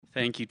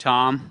Thank you,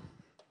 Tom.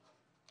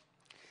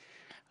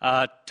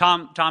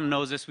 Tom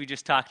knows this. We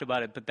just talked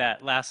about it, but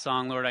that last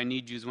song, Lord, I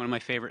Need You, is one of my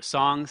favorite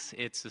songs.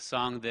 It's a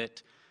song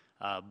that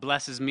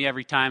blesses me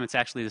every time. It's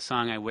actually the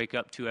song I wake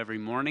up to every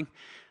morning.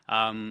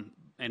 And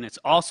it's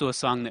also a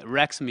song that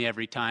wrecks me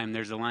every time.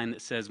 There's a line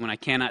that says, when I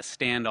cannot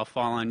stand, I'll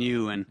fall on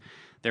you. And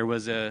there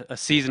was a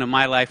season of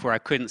my life where I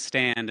couldn't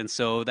stand, and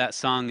so that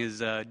song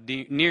is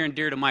near and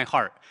dear to my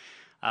heart.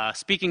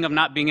 Speaking of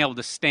not being able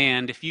to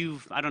stand,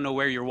 I don't know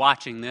where you're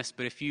watching this,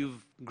 but if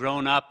you've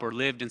grown up or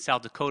lived in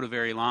South Dakota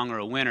very long or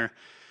a winter,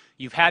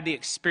 you've had the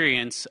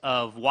experience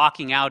of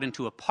walking out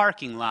into a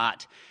parking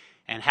lot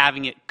and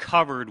having it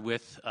covered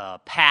with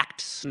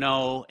packed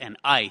snow and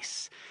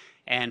ice.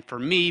 And for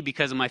me,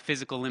 because of my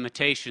physical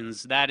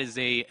limitations, that is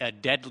a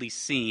deadly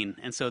scene.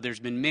 And so there's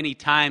been many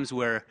times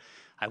where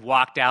I've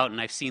walked out and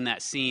I've seen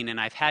that scene,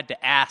 and I've had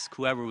to ask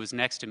whoever was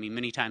next to me,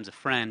 many times a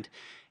friend,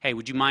 hey,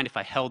 would you mind if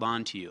I held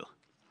on to you?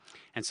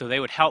 And so they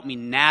would help me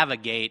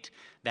navigate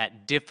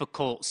that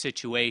difficult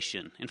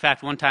situation. In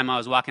fact, one time I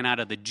was walking out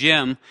of the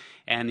gym,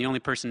 and the only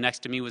person next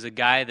to me was a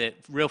guy,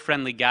 real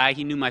friendly guy.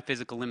 He knew my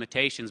physical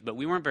limitations, but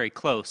we weren't very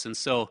close. And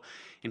so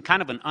in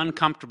kind of an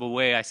uncomfortable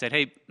way, I said,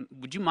 hey,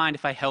 would you mind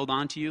if I held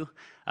on to you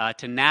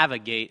to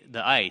navigate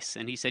the ice?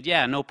 And he said,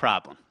 yeah, no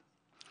problem.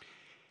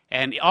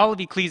 And all of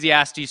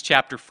Ecclesiastes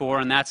chapter 4,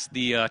 and that's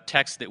the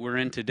text that we're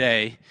in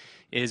today,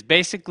 is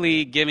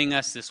basically giving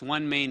us this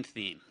one main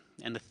theme.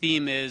 And the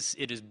theme is,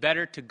 it is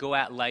better to go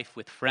at life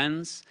with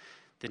friends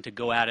than to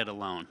go at it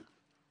alone.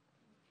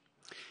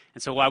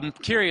 And so I'm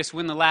curious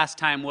when the last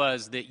time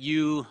was that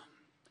you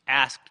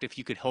asked if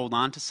you could hold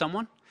on to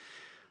someone.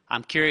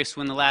 I'm curious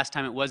when the last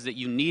time it was that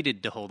you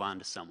needed to hold on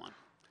to someone.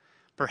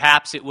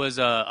 Perhaps it was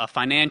a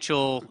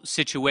financial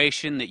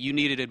situation that you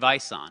needed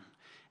advice on.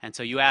 And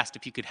so you asked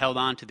if you could hold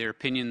on to their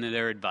opinion and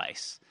their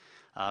advice.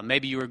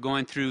 Maybe you were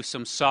going through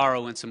some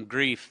sorrow and some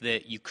grief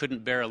that you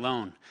couldn't bear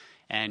alone,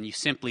 and you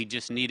simply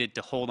just needed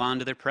to hold on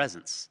to their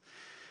presence.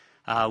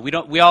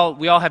 We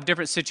all have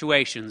different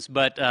situations,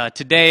 but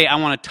today I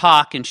want to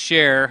talk and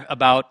share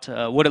about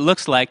what it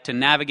looks like to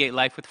navigate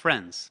life with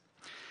friends.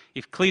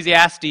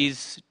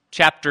 Ecclesiastes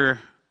chapter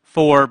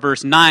 4,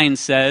 verse 9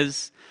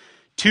 says,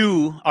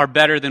 2 are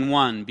better than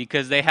 1,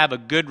 because they have a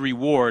good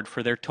reward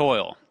for their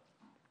toil.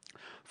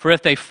 For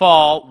if they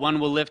fall, one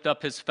will lift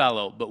up his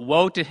fellow. But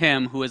woe to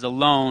him who is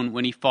alone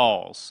when he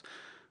falls,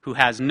 who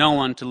has no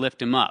one to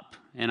lift him up.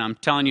 And I'm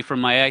telling you from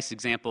my ice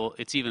example,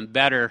 it's even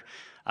better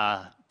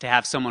to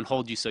have someone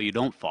hold you so you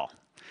don't fall.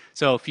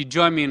 So if you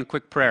join me in a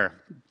quick prayer.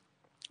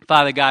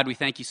 Father God, we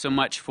thank you so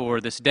much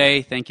for this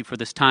day. Thank you for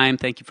this time.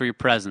 Thank you for your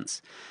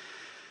presence.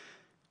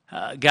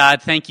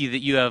 God, thank you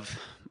that you have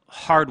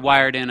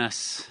hardwired in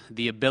us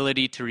the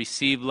ability to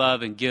receive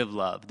love and give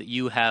love, that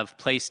you have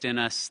placed in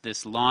us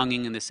this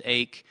longing and this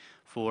ache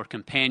for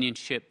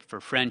companionship, for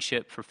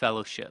friendship, for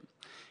fellowship.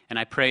 And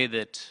I pray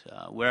that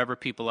wherever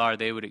people are,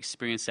 they would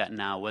experience that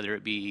now, whether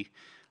it be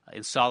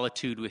in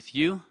solitude with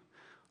you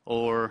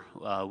or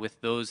with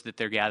those that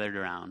they're gathered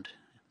around.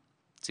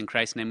 It's in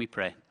Christ's name we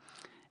pray.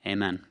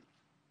 Amen.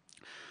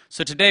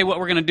 So today what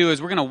we're going to do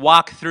is we're going to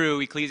walk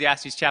through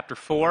Ecclesiastes chapter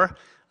 4,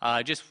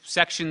 just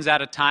sections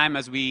at a time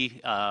as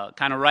we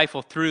kind of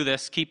rifle through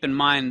this. Keep in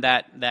mind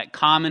that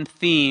common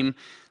theme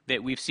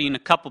that we've seen a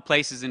couple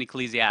places in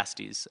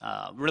Ecclesiastes,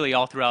 really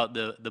all throughout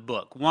the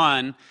book.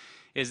 One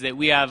is that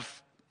we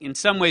have, in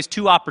some ways,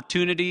 two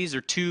opportunities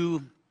or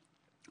two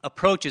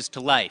approaches to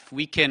life.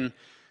 We can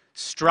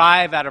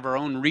strive out of our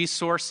own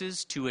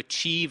resources to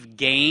achieve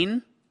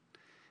gain,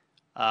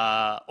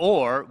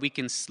 or we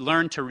can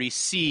learn to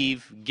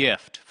receive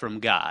gift from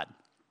God.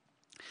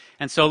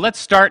 And so let's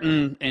start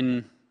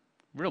in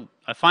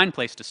a fine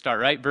place to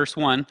start, right? Verse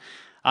 1.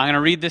 I'm going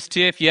to read this to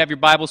you. If you have your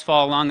Bibles,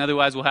 follow along.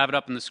 Otherwise, we'll have it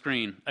up on the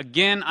screen.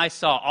 Again, I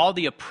saw all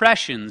the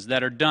oppressions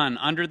that are done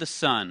under the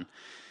sun.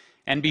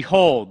 And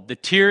behold, the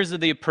tears of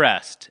the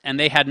oppressed, and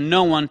they had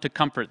no one to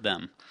comfort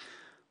them.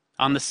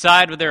 On the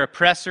side of their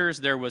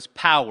oppressors there was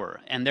power,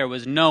 and there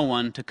was no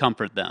one to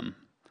comfort them.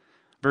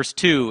 Verse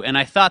 2, and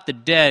I thought the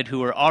dead who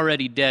were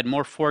already dead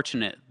more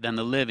fortunate than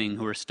the living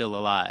who are still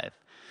alive.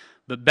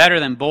 But better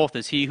than both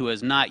is he who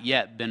has not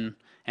yet been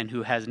and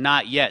who has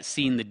not yet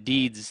seen the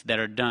deeds that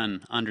are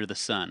done under the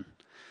sun.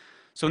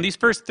 So in these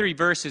first 3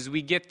 verses,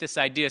 we get this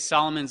idea.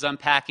 Solomon's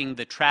unpacking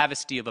the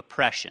travesty of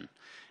oppression.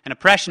 And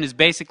oppression is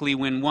basically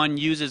when one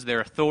uses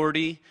their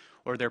authority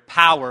or their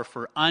power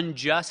for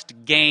unjust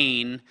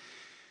gain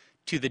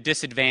to the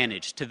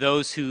disadvantage, to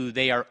those who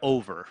they are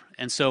over.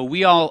 And so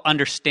we all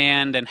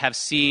understand and have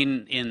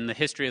seen in the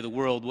history of the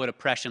world what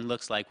oppression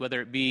looks like,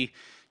 whether it be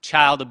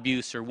child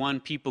abuse or one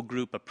people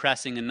group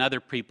oppressing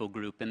another people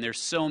group. And there's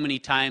so many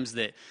times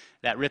that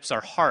rips our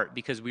heart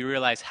because we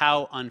realize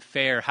how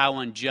unfair, how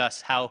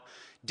unjust, how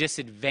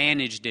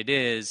disadvantaged it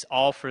is,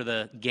 all for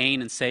the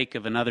gain and sake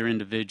of another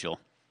individual.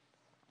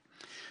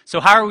 So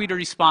how are we to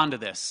respond to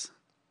this?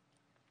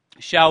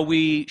 Shall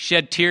we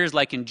shed tears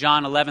like in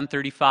John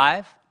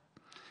 11:35?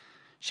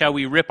 Shall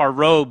we rip our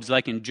robes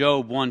like in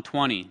Job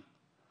 1:20?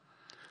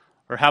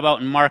 Or how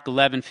about in Mark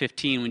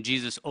 11:15 when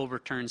Jesus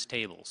overturns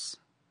tables?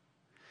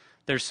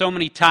 There's so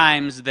many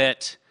times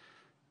that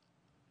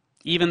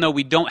even though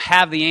we don't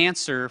have the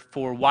answer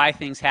for why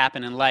things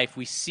happen in life,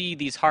 we see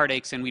these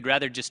heartaches and we'd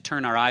rather just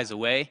turn our eyes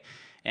away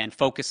and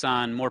focus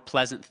on more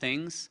pleasant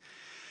things.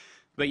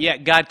 But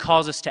yet God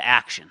calls us to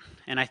action.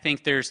 And I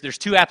think there's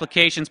two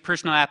applications,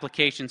 personal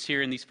applications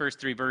here in these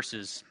first 3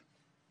 verses.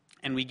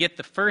 And we get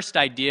the first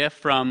idea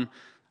from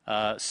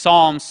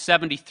Psalm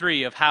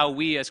 73 of how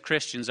we as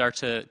Christians are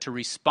to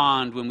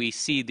respond when we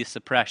see this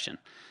oppression.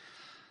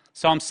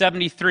 Psalm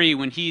 73,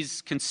 when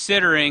he's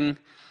considering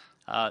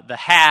the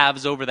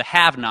haves over the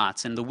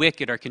have-nots and the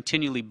wicked are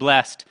continually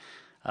blessed,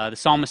 the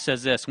psalmist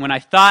says this, "When I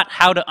thought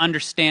how to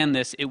understand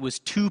this, it was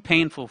too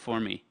painful for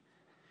me.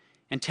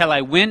 Until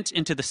I went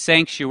into the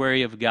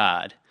sanctuary of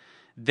God,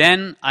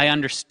 then I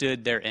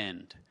understood their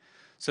end."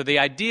 So the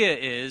idea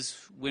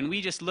is, when we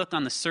just look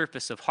on the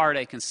surface of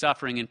heartache and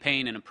suffering and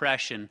pain and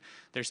oppression,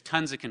 there's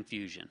tons of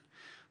confusion.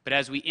 But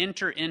as we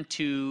enter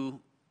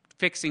into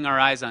fixing our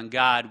eyes on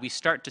God, we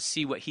start to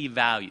see what he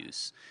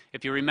values.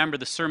 If you remember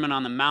the Sermon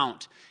on the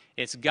Mount,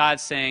 it's God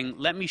saying,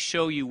 let me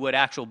show you what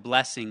actual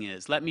blessing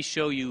is. Let me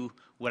show you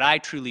what I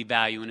truly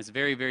value, and it's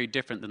very, very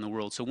different than the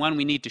world. So one,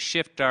 we need to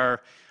shift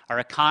our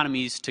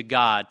economies to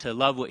God, to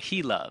love what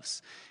he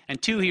loves. And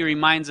 2, he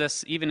reminds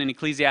us, even in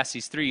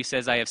Ecclesiastes 3, he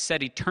says, I have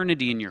set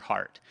eternity in your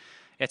heart.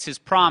 It's his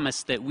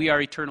promise that we are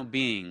eternal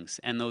beings,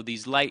 and though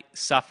these light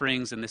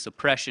sufferings and this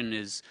oppression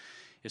is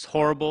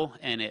horrible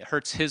and it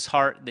hurts his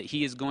heart, that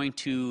he is going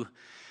to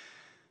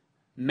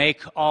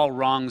make all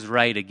wrongs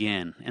right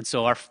again. And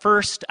so our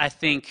first, I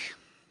think,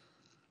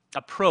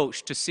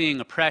 approach to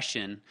seeing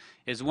oppression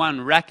is,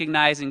 1,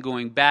 recognizing,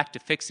 going back to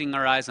fixing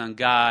our eyes on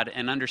God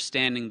and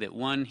understanding that,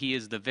 1, he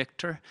is the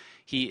victor,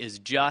 he is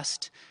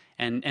just,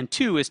 and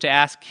 2 is to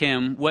ask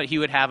him what he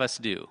would have us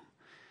do.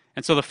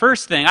 And so the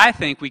first thing I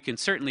think we can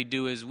certainly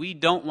do is we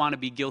don't want to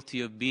be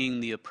guilty of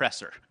being the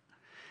oppressor.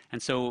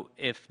 And so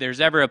if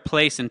there's ever a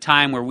place and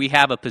time where we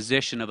have a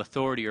position of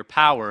authority or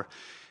power,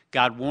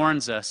 God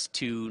warns us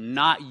to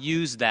not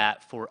use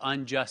that for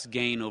unjust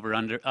gain over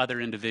other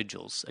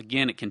individuals.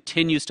 Again, it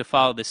continues to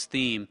follow this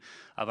theme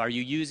of, are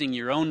you using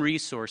your own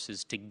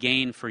resources to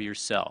gain for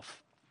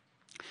yourself?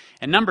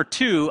 And number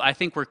 2, I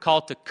think we're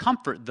called to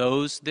comfort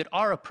those that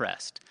are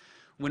oppressed.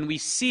 When we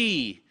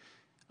see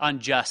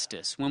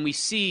injustice, when we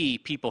see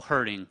people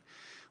hurting,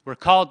 we're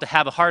called to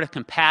have a heart of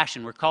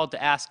compassion. We're called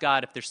to ask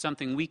God if there's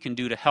something we can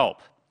do to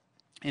help.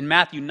 In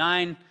Matthew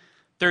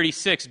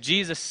 9:36,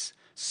 Jesus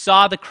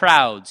saw the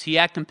crowds. He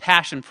had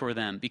compassion for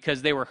them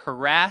because they were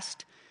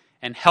harassed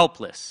and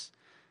helpless,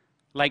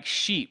 like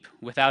sheep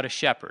without a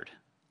shepherd.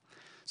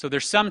 So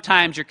there's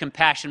sometimes your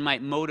compassion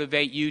might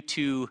motivate you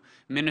to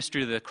minister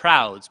to the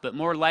crowds, but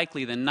more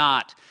likely than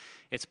not,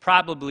 it's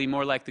probably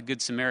more like the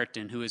Good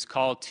Samaritan who is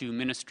called to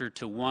minister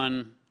to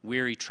one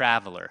weary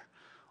traveler,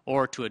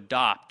 or to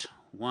adopt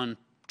one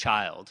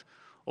child,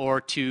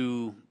 or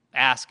to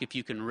ask if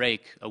you can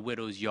rake a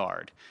widow's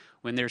yard.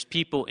 When there's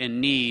people in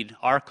need,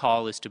 our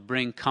call is to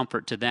bring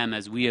comfort to them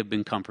as we have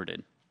been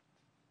comforted.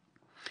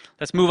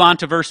 Let's move on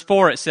to verse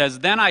 4. It says,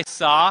 "Then I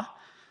saw,"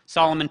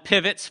 Solomon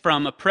pivots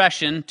from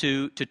oppression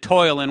to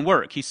toil and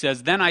work. He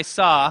says, "Then I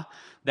saw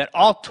that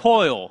all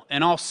toil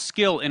and all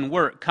skill in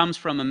work comes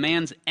from a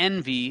man's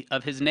envy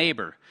of his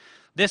neighbor.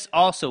 This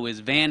also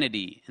is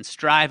vanity and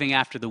striving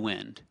after the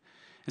wind."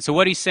 And so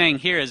what he's saying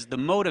here is the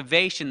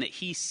motivation that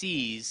he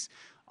sees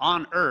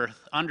on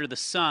earth, under the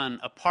sun,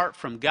 apart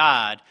from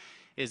God,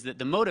 is that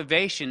the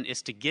motivation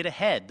is to get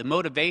ahead. The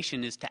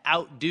motivation is to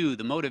outdo.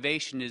 The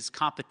motivation is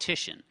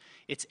competition.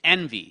 It's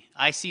envy.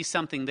 I see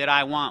something that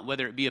I want,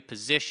 whether it be a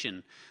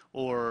position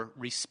or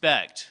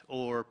respect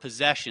or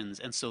possessions.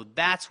 And so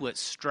that's what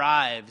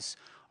strives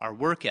our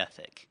work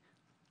ethic.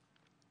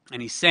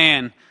 And he's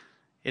saying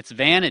it's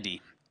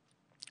vanity.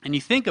 And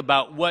you think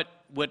about what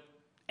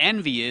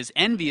envy is.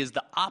 Envy is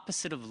the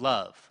opposite of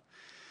love.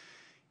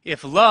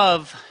 If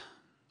love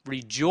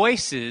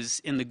rejoices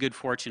in the good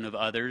fortune of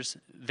others,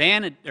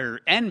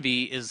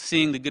 envy is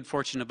seeing the good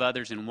fortune of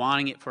others and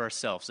wanting it for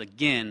ourselves.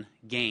 Again,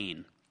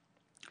 gain.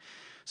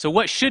 So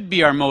what should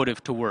be our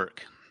motive to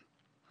work?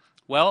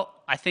 Well,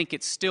 I think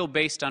it's still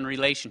based on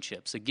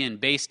relationships. Again,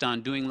 based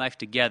on doing life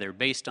together,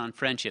 based on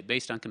friendship,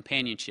 based on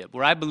companionship.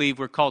 Where I believe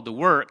we're called to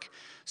work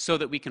so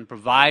that we can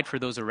provide for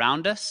those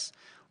around us.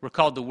 We're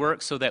called to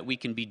work so that we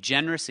can be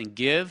generous and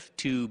give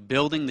to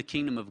building the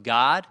kingdom of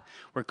God.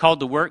 We're called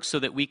to work so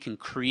that we can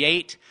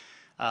create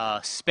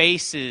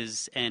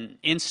spaces and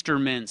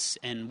instruments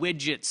and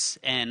widgets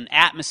and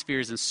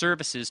atmospheres and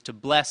services to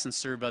bless and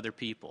serve other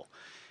people.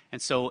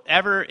 And so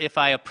if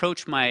I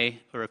approach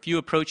if you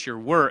approach your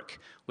work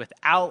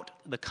without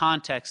the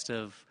context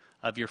of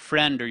your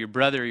friend or your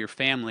brother or your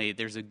family,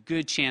 there's a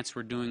good chance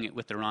we're doing it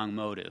with the wrong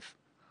motive.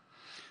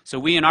 So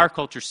we in our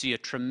culture see a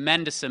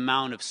tremendous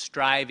amount of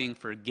striving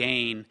for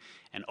gain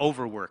and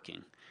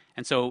overworking.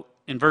 And so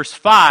in verse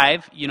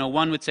 5,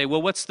 one would say, well,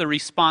 what's the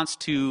response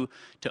to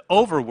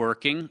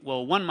overworking?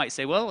 Well, one might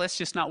say, well, let's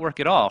just not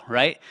work at all,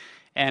 right?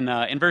 And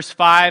in verse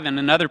 5 and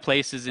in other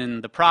places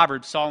in the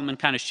Proverbs, Solomon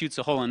kind of shoots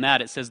a hole in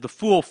that. It says, "The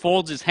fool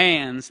folds his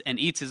hands and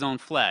eats his own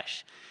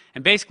flesh."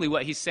 And basically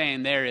what he's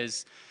saying there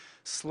is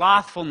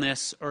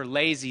slothfulness or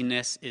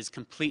laziness is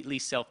completely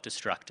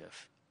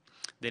self-destructive,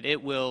 that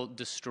it will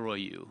destroy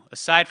you.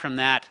 Aside from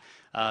that,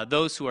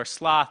 those who are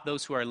sloth,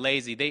 those who are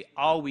lazy, they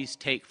always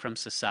take from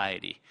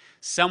society.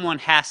 Someone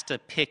has to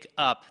pick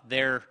up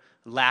their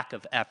lack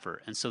of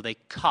effort, and so they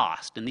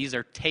cost. And these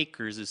are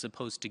takers as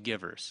opposed to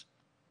givers.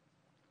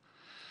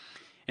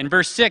 In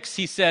verse 6,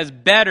 he says,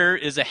 better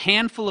is a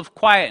handful of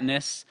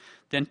quietness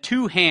than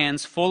 2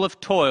 hands full of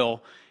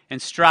toil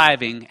and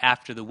striving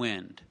after the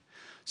wind.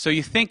 So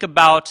you think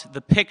about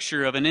the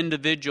picture of an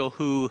individual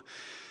who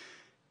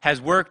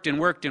has worked and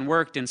worked and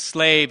worked and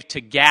slaved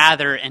to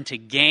gather and to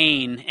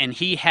gain, and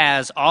he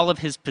has all of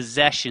his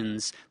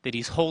possessions that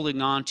he's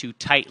holding on to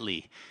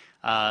tightly.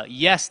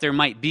 Yes, there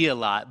might be a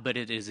lot, but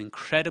it is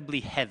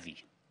incredibly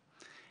heavy.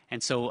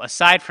 And so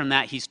aside from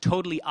that, he's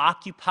totally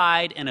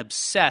occupied and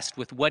obsessed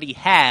with what he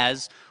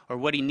has or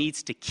what he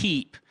needs to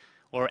keep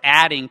or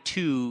adding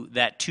to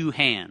that 2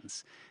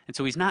 hands. And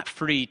so he's not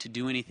free to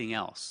do anything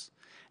else.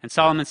 And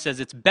Solomon says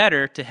it's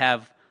better to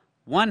have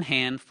 1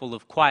 hand full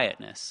of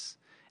quietness.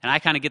 And I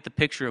kind of get the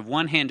picture of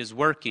 1 hand is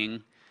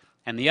working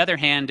and the other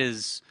hand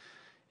is,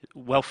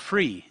 well,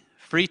 free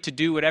to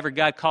do whatever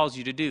God calls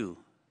you to do.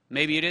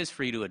 Maybe it is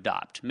free to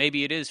adopt.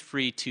 Maybe it is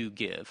free to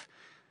give.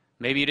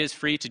 Maybe it is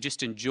free to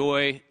just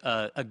enjoy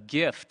a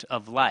gift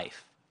of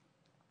life.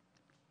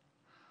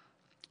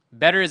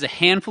 Better is a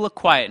handful of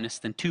quietness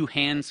than 2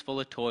 hands full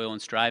of toil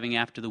and striving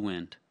after the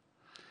wind.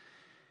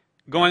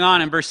 Going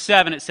on in verse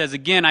 7, it says,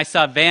 again, I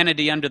saw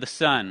vanity under the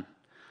sun.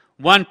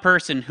 One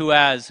person who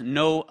has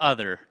no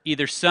other,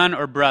 either son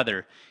or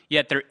brother,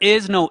 yet there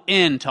is no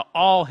end to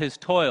all his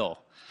toil,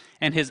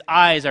 and his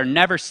eyes are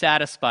never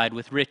satisfied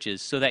with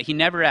riches, so that he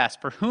never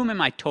asks, for whom am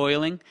I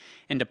toiling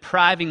and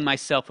depriving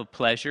myself of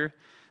pleasure?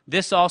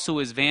 This also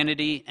is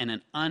vanity and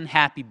an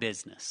unhappy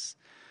business.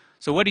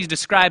 So what he's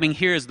describing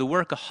here is the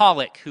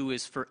workaholic who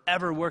is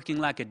forever working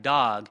like a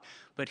dog,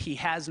 but he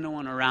has no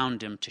one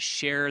around him to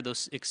share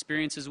those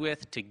experiences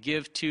with, to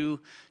give to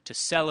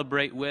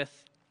celebrate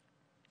with.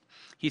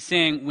 He's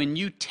saying when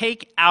you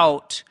take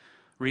out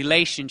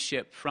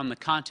relationship from the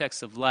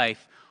context of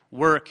life,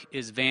 work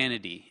is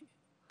vanity.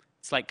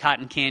 It's like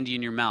cotton candy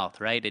in your mouth,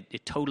 right?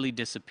 It totally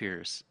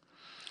disappears.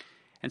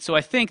 And so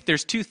I think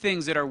there's 2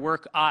 things that our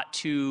work ought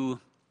to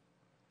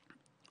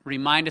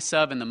remind us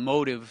of and the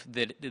motive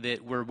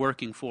that we're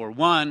working for.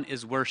 One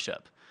is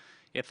worship.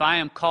 If I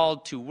am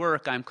called to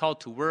work, I'm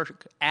called to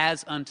work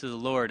as unto the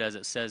Lord, as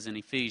it says in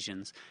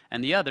Ephesians.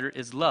 And the other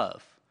is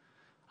love.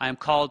 I am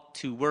called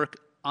to work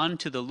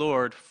unto the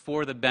Lord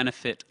for the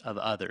benefit of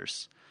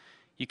others.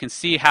 You can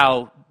see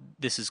how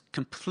this is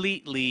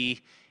completely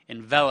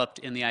enveloped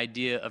in the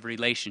idea of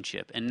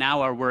relationship. And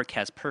now our work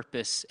has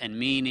purpose and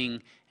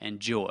meaning and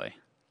joy.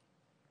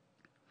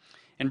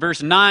 In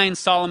verse 9,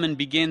 Solomon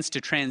begins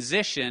to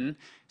transition.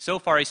 So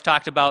far he's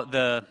talked about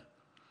the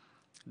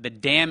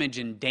damage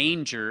and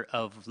danger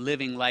of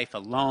living life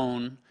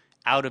alone,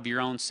 out of your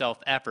own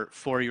self-effort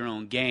for your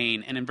own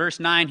gain. And in verse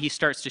 9, he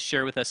starts to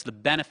share with us the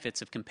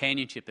benefits of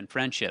companionship and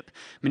friendship.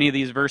 Many of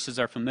these verses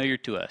are familiar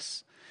to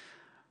us.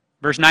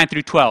 Verse 9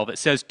 through 12, it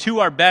says, 2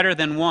 are better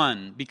than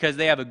 1, because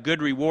they have a good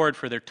reward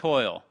for their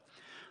toil.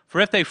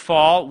 For if they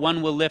fall,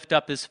 one will lift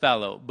up his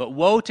fellow. But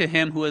woe to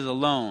him who is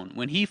alone,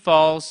 when he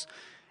falls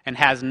and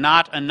has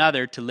not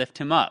another to lift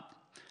him up.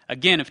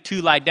 Again, if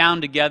 2 lie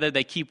down together,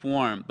 they keep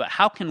warm. But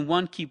how can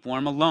one keep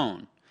warm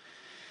alone?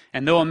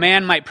 And though a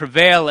man might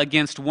prevail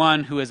against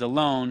one who is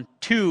alone,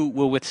 2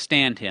 will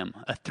withstand him.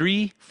 A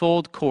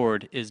 3-fold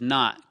cord is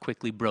not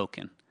quickly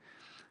broken.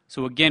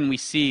 So again, we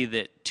see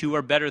that 2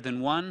 are better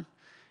than 1,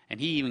 and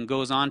he even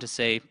goes on to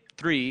say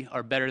 3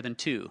 are better than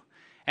 2.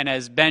 And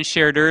as Ben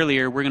shared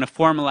earlier, we're going to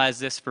formalize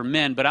this for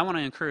men, but I want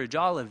to encourage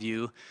all of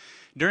you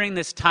during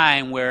this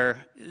time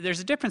where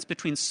there's a difference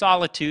between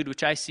solitude,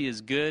 which I see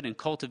as good, and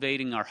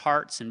cultivating our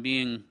hearts and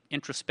being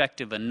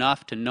introspective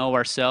enough to know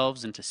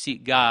ourselves and to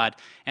seek God,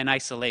 and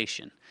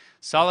isolation.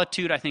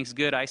 Solitude, I think, is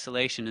good.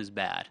 Isolation is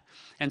bad.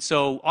 And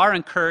so our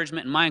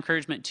encouragement, and my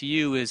encouragement to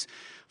you, is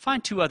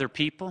find 2 other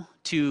people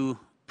to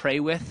pray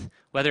with,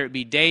 whether it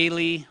be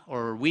daily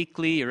or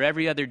weekly or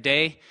every other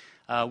day.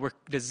 We're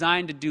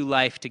designed to do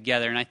life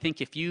together, and I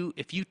think if you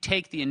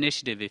take the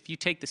initiative, if you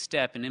take the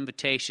step and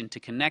invitation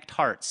to connect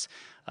hearts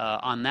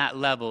on that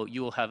level,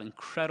 you will have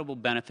incredible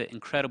benefit,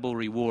 incredible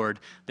reward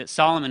that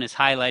Solomon is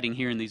highlighting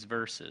here in these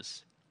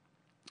verses.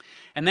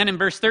 And then in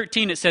verse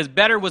 13 it says,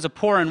 better was a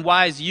poor and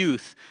wise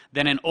youth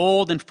than an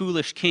old and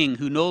foolish king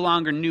who no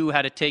longer knew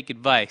how to take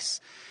advice.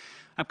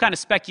 I'm kind of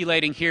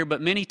speculating here, but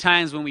many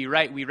times when we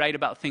write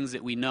about things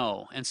that we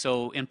know. And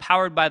so,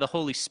 empowered by the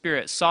Holy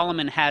Spirit,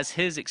 Solomon has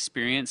his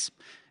experience,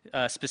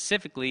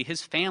 specifically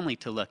his family,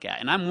 to look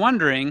at. And I'm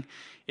wondering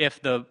if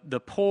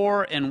the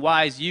poor and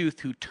wise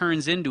youth who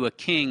turns into a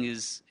king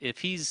if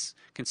he's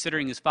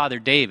considering his father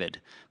David.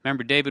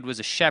 Remember, David was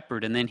a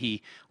shepherd, and then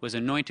he was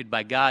anointed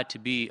by God to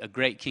be a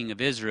great king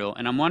of Israel.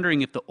 And I'm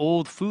wondering if the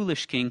old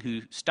foolish king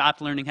who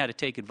stopped learning how to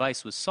take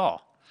advice was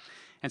Saul.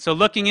 And so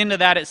looking into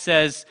that, it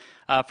says,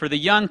 For the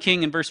young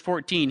king in verse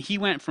 14, he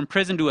went from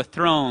prison to a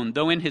throne,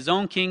 though in his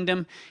own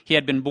kingdom he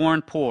had been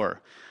born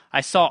poor.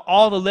 I saw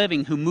all the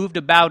living who moved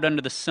about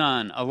under the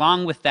sun,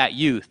 along with that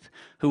youth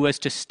who was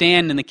to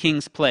stand in the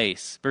king's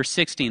place. Verse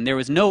 16, there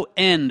was no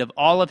end of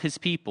all of his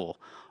people,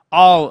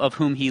 all of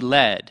whom he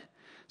led.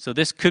 So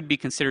this could be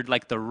considered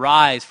like the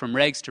rise from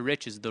rags to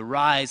riches, the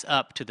rise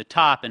up to the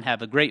top and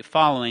have a great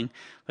following.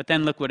 But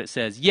then look what it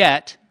says.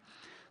 Yet,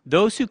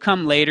 those who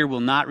come later will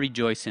not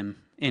rejoice in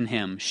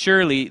him.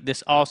 Surely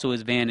this also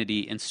is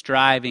vanity and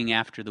striving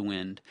after the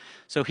wind.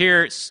 So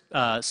here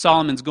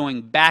Solomon's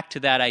going back to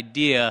that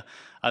idea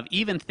of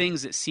even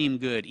things that seem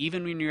good,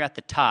 even when you're at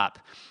the top,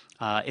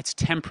 it's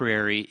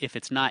temporary if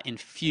it's not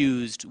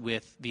infused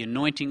with the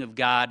anointing of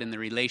God and the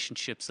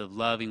relationships of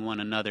loving one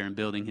another and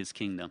building his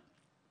kingdom.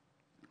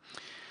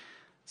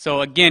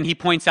 So again, he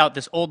points out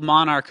this old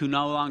monarch who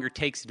no longer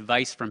takes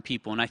advice from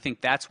people. And I think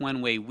that's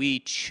one way we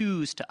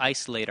choose to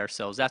isolate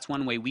ourselves. That's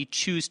one way we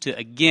choose to,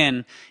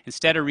 again,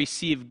 instead of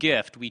receive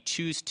gift, we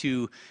choose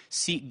to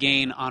seek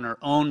gain on our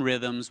own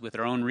rhythms with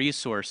our own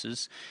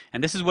resources.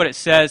 And this is what it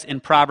says in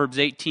Proverbs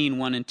 18,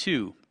 1 and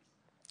 2.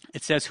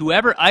 It says,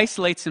 whoever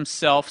isolates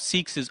himself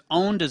seeks his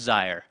own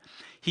desire.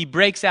 He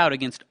breaks out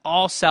against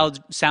all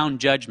sound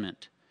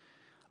judgment.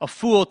 A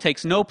fool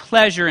takes no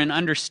pleasure in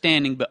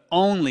understanding, but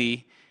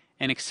only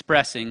and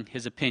expressing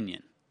his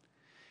opinion.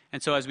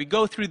 And so as we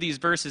go through these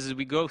verses, as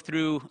we go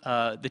through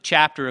the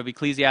chapter of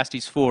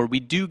Ecclesiastes 4, we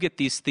do get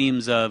these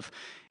themes of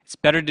it's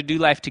better to do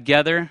life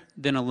together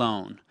than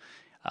alone.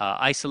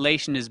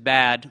 Isolation is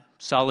bad,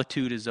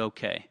 solitude is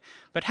okay.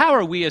 But how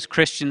are we as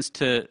Christians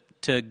to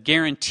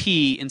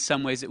guarantee in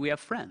some ways that we have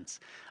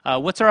friends?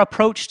 What's our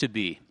approach to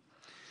be?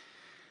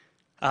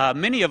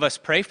 Many of us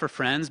pray for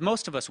friends.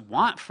 Most of us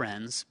want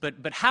friends.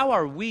 But how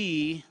are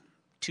we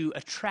to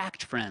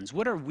attract friends?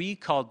 What are we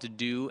called to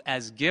do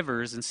as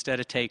givers instead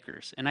of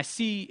takers? And I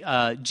see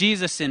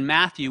Jesus in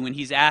Matthew when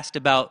he's asked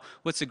about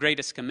what's the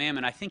greatest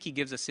commandment. I think he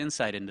gives us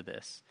insight into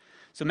this.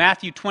 So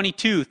Matthew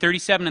 22,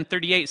 37 and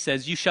 38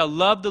 says, you shall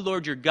love the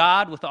Lord your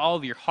God with all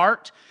of your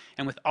heart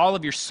and with all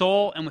of your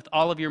soul and with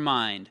all of your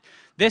mind.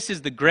 This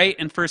is the great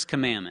and first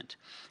commandment.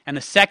 And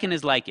the second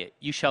is like it.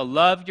 You shall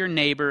love your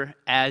neighbor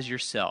as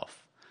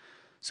yourself.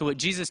 So what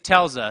Jesus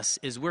tells us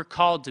is we're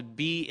called to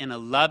be in a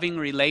loving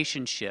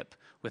relationship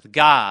with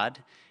God,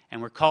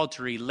 and we're called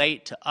to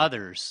relate to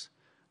others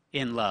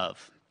in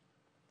love.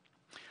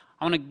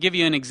 I want to give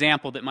you an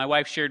example that my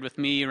wife shared with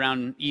me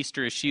around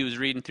Easter as she was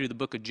reading through the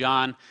book of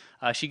John.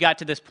 She got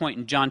to this point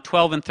in John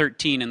 12 and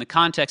 13, and the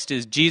context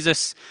is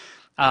Jesus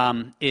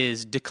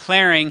is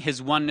declaring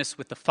his oneness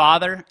with the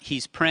Father.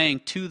 He's praying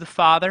to the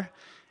Father,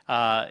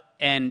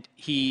 and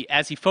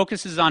as he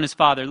focuses on his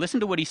Father, listen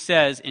to what he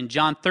says in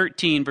John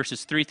 13,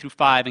 verses 3 through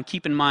 5, and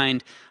keep in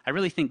mind, I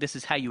really think this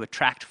is how you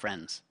attract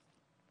friends.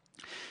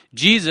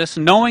 Jesus,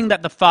 knowing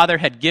that the Father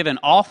had given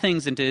all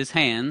things into his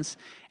hands,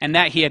 and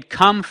that he had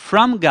come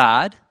from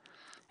God,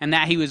 and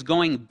that he was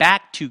going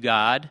back to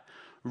God,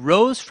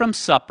 rose from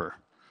supper.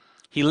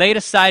 He laid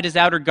aside his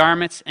outer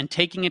garments, and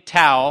taking a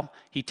towel,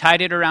 he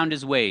tied it around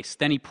his waist.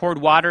 Then he poured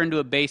water into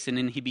a basin,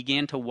 and he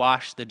began to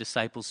wash the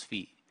disciples'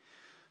 feet.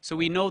 So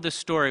we know the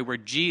story where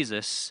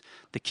Jesus,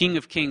 the King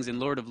of Kings and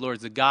Lord of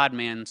Lords, the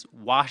God-man,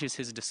 washes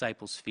his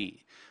disciples'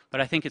 feet. But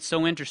I think it's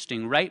so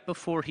interesting, right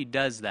before he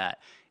does that,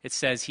 it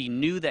says he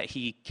knew that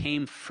he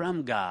came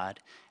from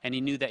God, and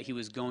he knew that he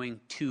was going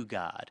to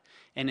God.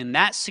 And in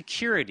that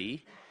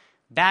security,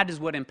 that is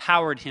what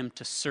empowered him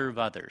to serve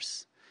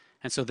others.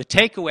 And so the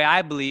takeaway,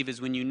 I believe, is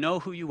when you know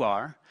who you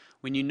are,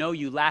 when you know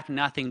you lack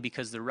nothing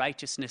because the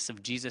righteousness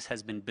of Jesus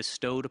has been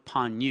bestowed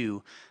upon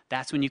you,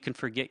 that's when you can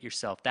forget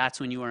yourself. That's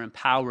when you are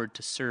empowered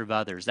to serve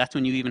others. That's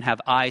when you even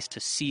have eyes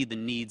to see the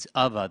needs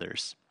of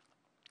others.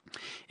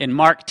 In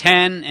Mark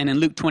 10 and in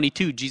Luke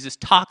 22, Jesus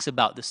talks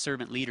about the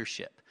servant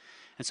leadership.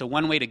 And so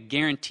one way to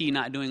guarantee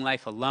not doing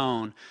life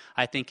alone,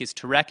 I think, is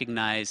to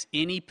recognize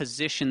any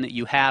position that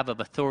you have of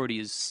authority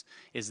is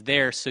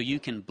there so you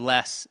can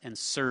bless and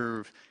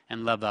serve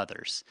and love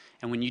others.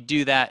 And when you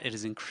do that, it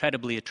is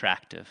incredibly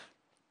attractive.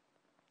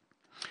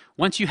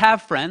 Once you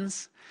have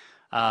friends,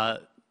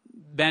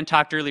 Ben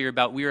talked earlier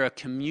about we are a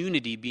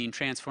community being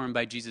transformed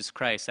by Jesus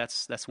Christ.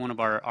 That's one of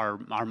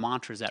our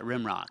mantras at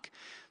Rimrock.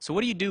 So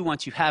what do you do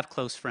once you have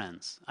close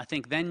friends? I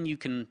think then you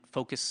can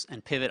focus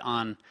and pivot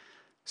on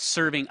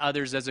serving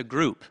others as a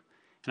group.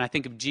 And I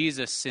think of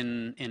Jesus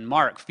in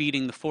Mark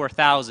feeding the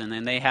 4,000,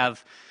 and they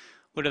have,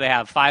 what do they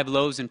have? 5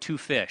 loaves and 2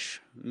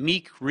 fish.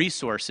 Meek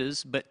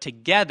resources, but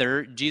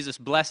together Jesus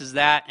blesses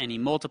that and he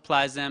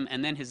multiplies them,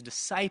 and then his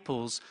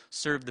disciples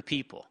serve the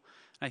people.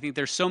 I think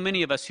there's so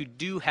many of us who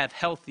do have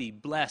healthy,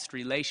 blessed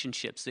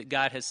relationships that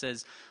God has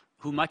says,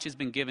 who much has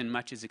been given,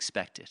 much is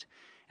expected.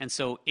 And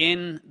so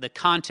in the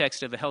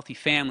context of a healthy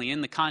family,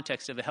 in the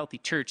context of a healthy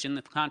church, in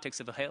the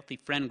context of a healthy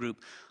friend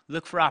group,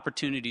 look for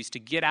opportunities to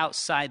get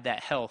outside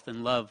that health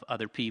and love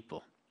other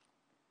people.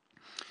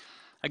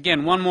 Again,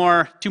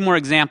 two more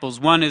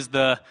examples. One is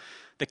the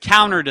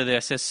counter to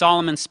this, as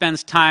Solomon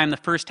spends time, the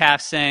first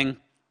half, saying,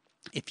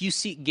 if you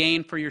seek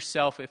gain for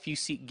yourself, if you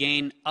seek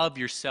gain of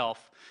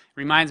yourself,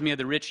 Reminds me of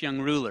the rich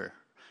young ruler.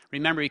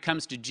 Remember, he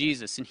comes to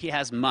Jesus, and he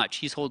has much.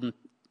 He's holding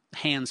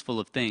hands full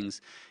of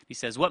things. He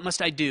says, "What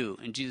must I do?"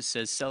 And Jesus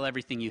says, "Sell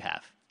everything you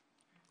have."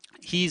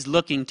 He's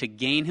looking to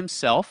gain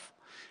himself,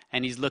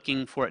 and he's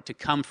looking for it to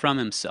come from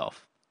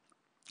himself.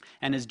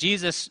 And as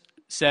Jesus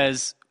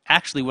says,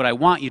 actually, what I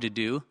want you to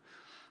do,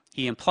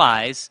 he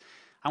implies,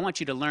 I want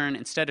you to learn,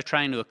 instead of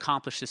trying to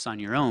accomplish this on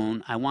your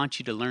own, I want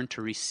you to learn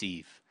to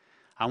receive.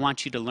 I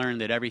want you to learn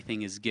that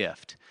everything is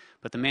gift.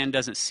 But the man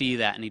doesn't see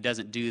that, and he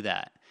doesn't do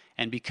that.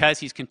 And because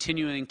he's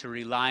continuing to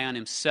rely on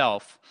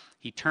himself,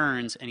 he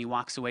turns and he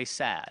walks away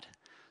sad.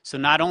 So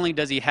not only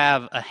does he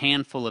have a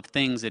handful of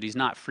things that he's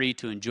not free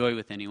to enjoy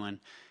with anyone,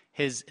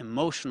 his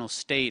emotional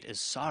state is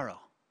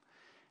sorrow.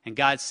 And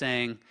God's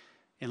saying,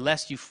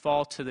 unless you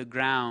fall to the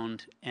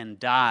ground and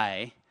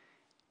die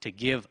to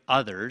give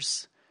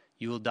others,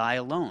 you will die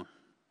alone.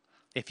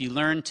 If you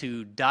learn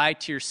to die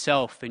to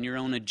yourself and your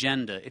own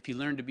agenda, if you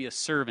learn to be a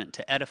servant,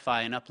 to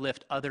edify and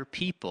uplift other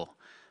people,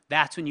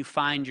 that's when you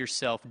find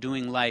yourself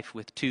doing life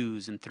with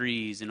twos and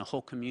threes and a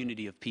whole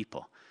community of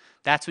people.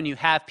 That's when you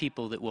have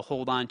people that will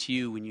hold on to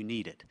you when you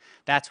need it.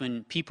 That's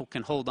when people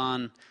can hold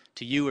on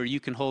to you, or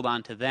you can hold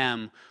on to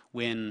them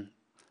when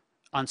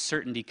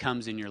uncertainty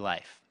comes in your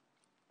life.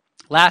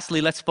 Lastly,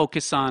 let's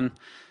focus on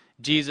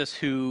Jesus,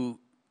 who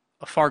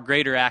a far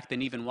greater act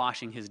than even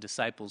washing his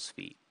disciples'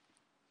 feet.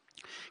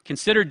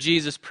 Consider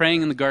Jesus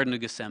praying in the Garden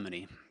of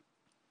Gethsemane.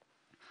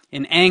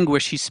 In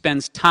anguish, he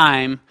spends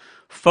time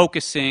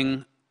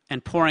focusing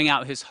and pouring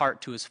out his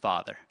heart to his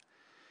Father.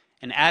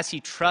 And as he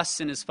trusts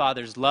in his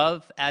Father's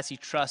love, as he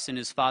trusts in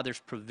his Father's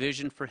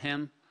provision for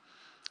him,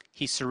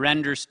 he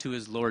surrenders to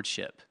his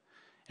lordship.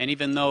 And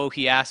even though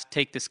he asked,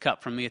 "Take this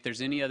cup from me, if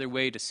there's any other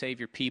way to save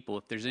your people,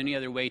 if there's any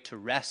other way to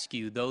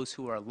rescue those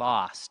who are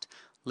lost,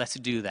 let's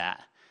do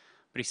that."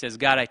 But he says,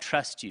 "God, I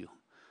trust you.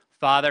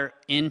 Father,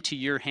 into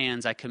your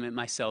hands I commit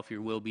myself,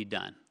 your will be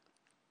done."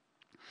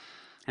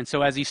 And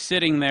so as he's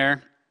sitting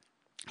there,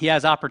 he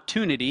has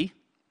opportunity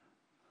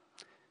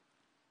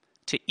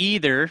to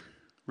either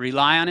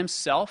rely on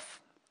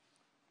himself,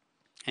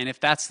 and if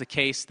that's the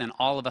case, then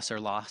all of us are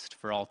lost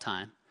for all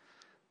time.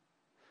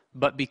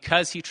 But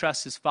because he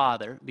trusts his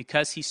Father,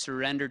 because he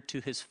surrendered to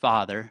his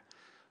Father,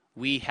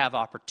 we have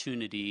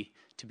opportunity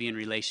to be in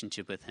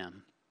relationship with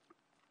him.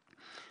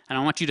 And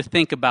I want you to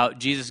think about,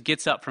 Jesus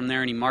gets up from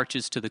there and he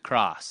marches to the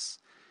cross.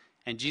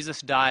 And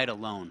Jesus died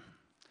alone.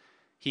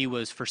 He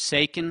was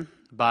forsaken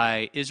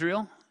by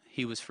Israel.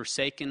 He was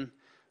forsaken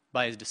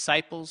by his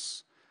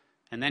disciples.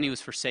 And then he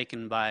was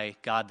forsaken by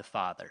God the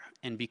Father.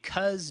 And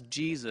because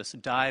Jesus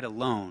died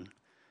alone,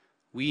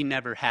 we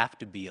never have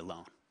to be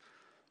alone.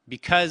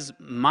 Because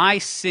my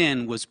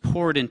sin was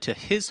poured into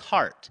his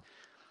heart,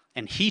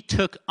 and he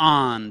took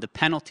on the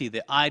penalty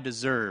that I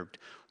deserved,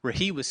 where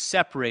he was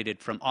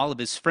separated from all of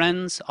his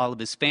friends, all of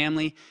his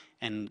family,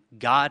 and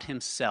God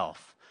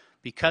himself.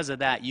 Because of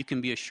that, you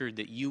can be assured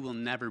that you will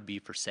never be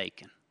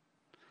forsaken.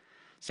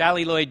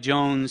 Sally Lloyd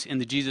Jones in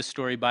the Jesus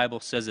Story Bible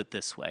says it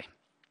this way: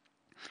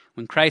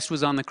 when Christ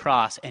was on the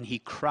cross and he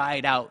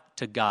cried out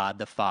to God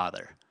the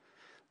Father,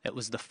 it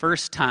was the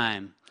first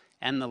time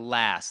and the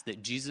last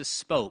that Jesus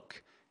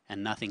spoke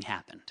and nothing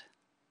happened.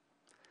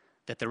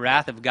 That the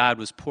wrath of God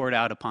was poured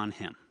out upon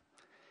him.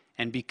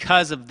 And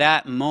because of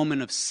that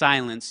moment of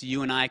silence,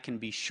 you and I can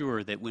be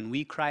sure that when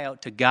we cry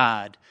out to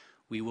God,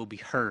 we will be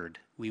heard,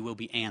 we will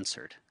be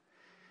answered.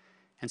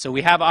 And so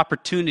we have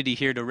opportunity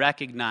here to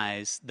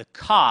recognize the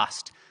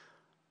cost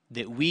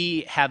that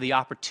we have the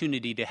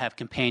opportunity to have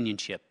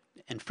companionship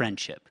and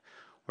friendship.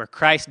 Where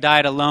Christ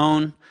died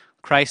alone,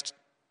 Christ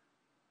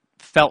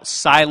felt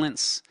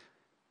silence,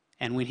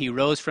 and when he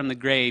rose from the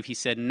grave, he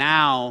said,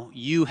 now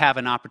you have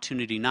an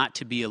opportunity not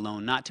to be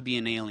alone, not to be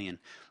an alien,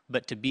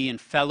 but to be in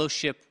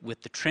fellowship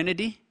with the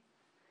Trinity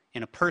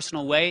in a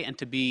personal way, and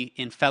to be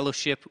in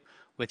fellowship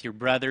with your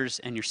brothers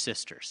and your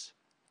sisters.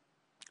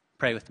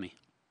 Pray with me.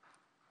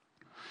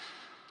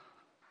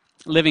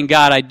 Living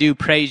God, I do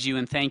praise you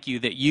and thank you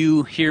that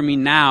you hear me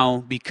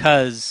now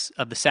because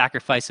of the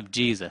sacrifice of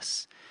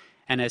Jesus.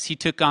 And as he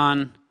took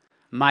on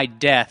my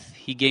death,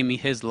 he gave me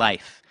his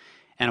life.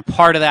 And a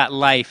part of that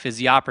life is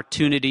the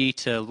opportunity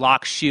to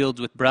lock shields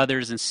with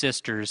brothers and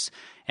sisters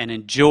and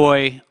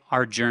enjoy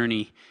our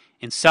journey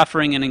in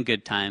suffering and in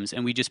good times.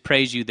 And we just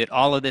praise you that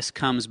all of this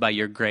comes by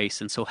your grace,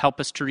 and so help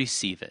us to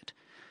receive it.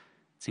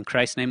 It's in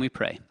Christ's name we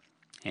pray.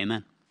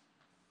 Amen.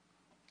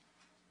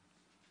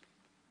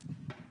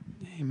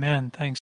 Amen. Thanks.